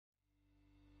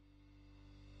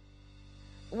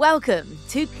Welcome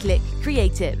to CLiC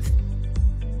Creative.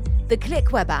 The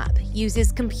CLiC web app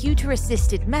uses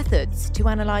computer-assisted methods to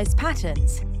analyze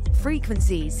patterns,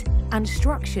 frequencies, and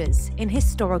structures in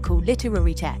historical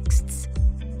literary texts.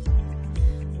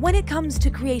 When it comes to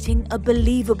creating a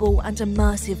believable and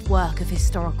immersive work of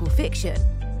historical fiction,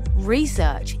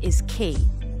 research is key.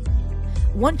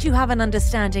 Once you have an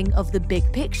understanding of the big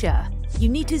picture, you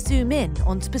need to zoom in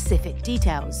on specific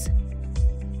details.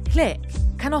 CLiC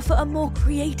can offer a more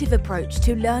creative approach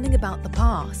to learning about the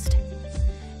past.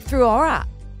 Through our app,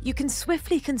 you can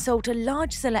swiftly consult a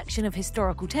large selection of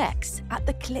historical texts at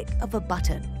the click of a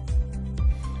button.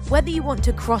 Whether you want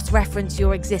to cross-reference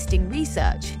your existing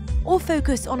research or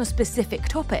focus on a specific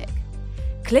topic,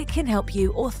 CLiC can help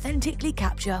you authentically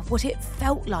capture what it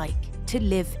felt like to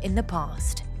live in the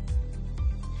past.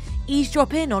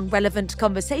 Eavesdrop in on relevant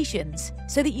conversations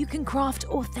so that you can craft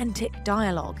authentic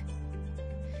dialogue.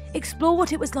 Explore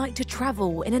what it was like to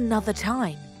travel in another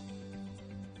time.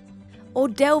 Or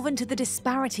delve into the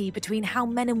disparity between how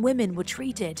men and women were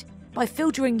treated by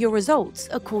filtering your results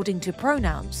according to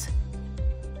pronouns.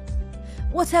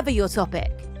 Whatever your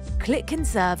topic, CLiC can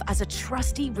serve as a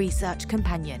trusty research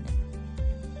companion.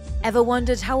 Ever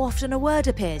wondered how often a word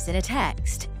appears in a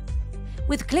text?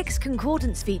 With CLiC's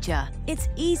concordance feature, it's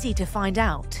easy to find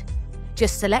out.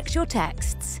 Just select your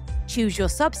texts, choose your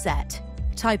subset,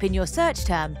 type in your search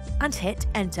term, and hit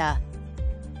enter.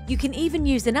 You can even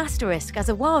use an asterisk as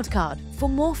a wildcard for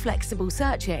more flexible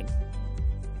searching.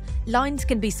 Lines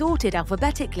can be sorted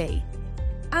alphabetically,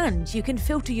 and you can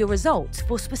filter your results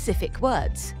for specific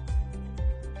words.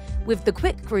 With the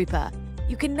Quick Grouper,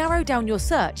 you can narrow down your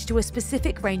search to a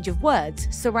specific range of words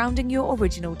surrounding your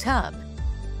original term.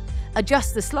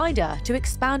 Adjust the slider to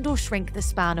expand or shrink the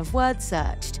span of words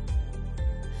searched.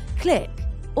 CLiC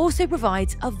also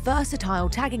provides a versatile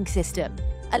tagging system,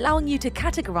 allowing you to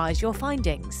categorize your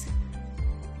findings.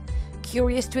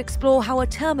 Curious to explore how a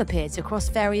term appears across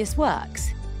various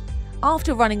works?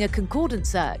 After running a concordance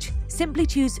search, simply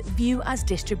choose View as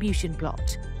Distribution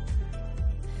Plot.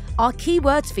 Our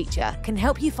Keywords feature can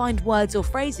help you find words or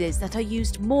phrases that are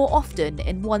used more often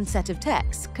in one set of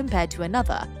texts compared to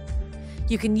another.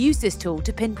 You can use this tool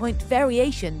to pinpoint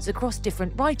variations across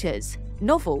different writers,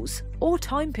 novels, or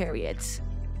time periods.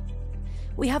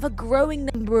 We have a growing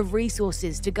number of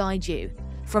resources to guide you,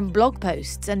 from blog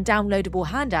posts and downloadable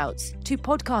handouts to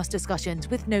podcast discussions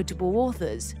with notable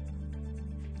authors.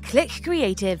 CLiC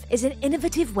Creative is an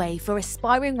innovative way for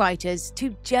aspiring writers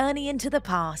to journey into the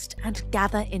past and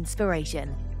gather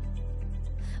inspiration.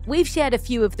 We've shared a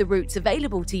few of the routes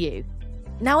available to you.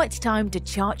 Now it's time to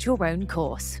chart your own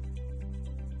course.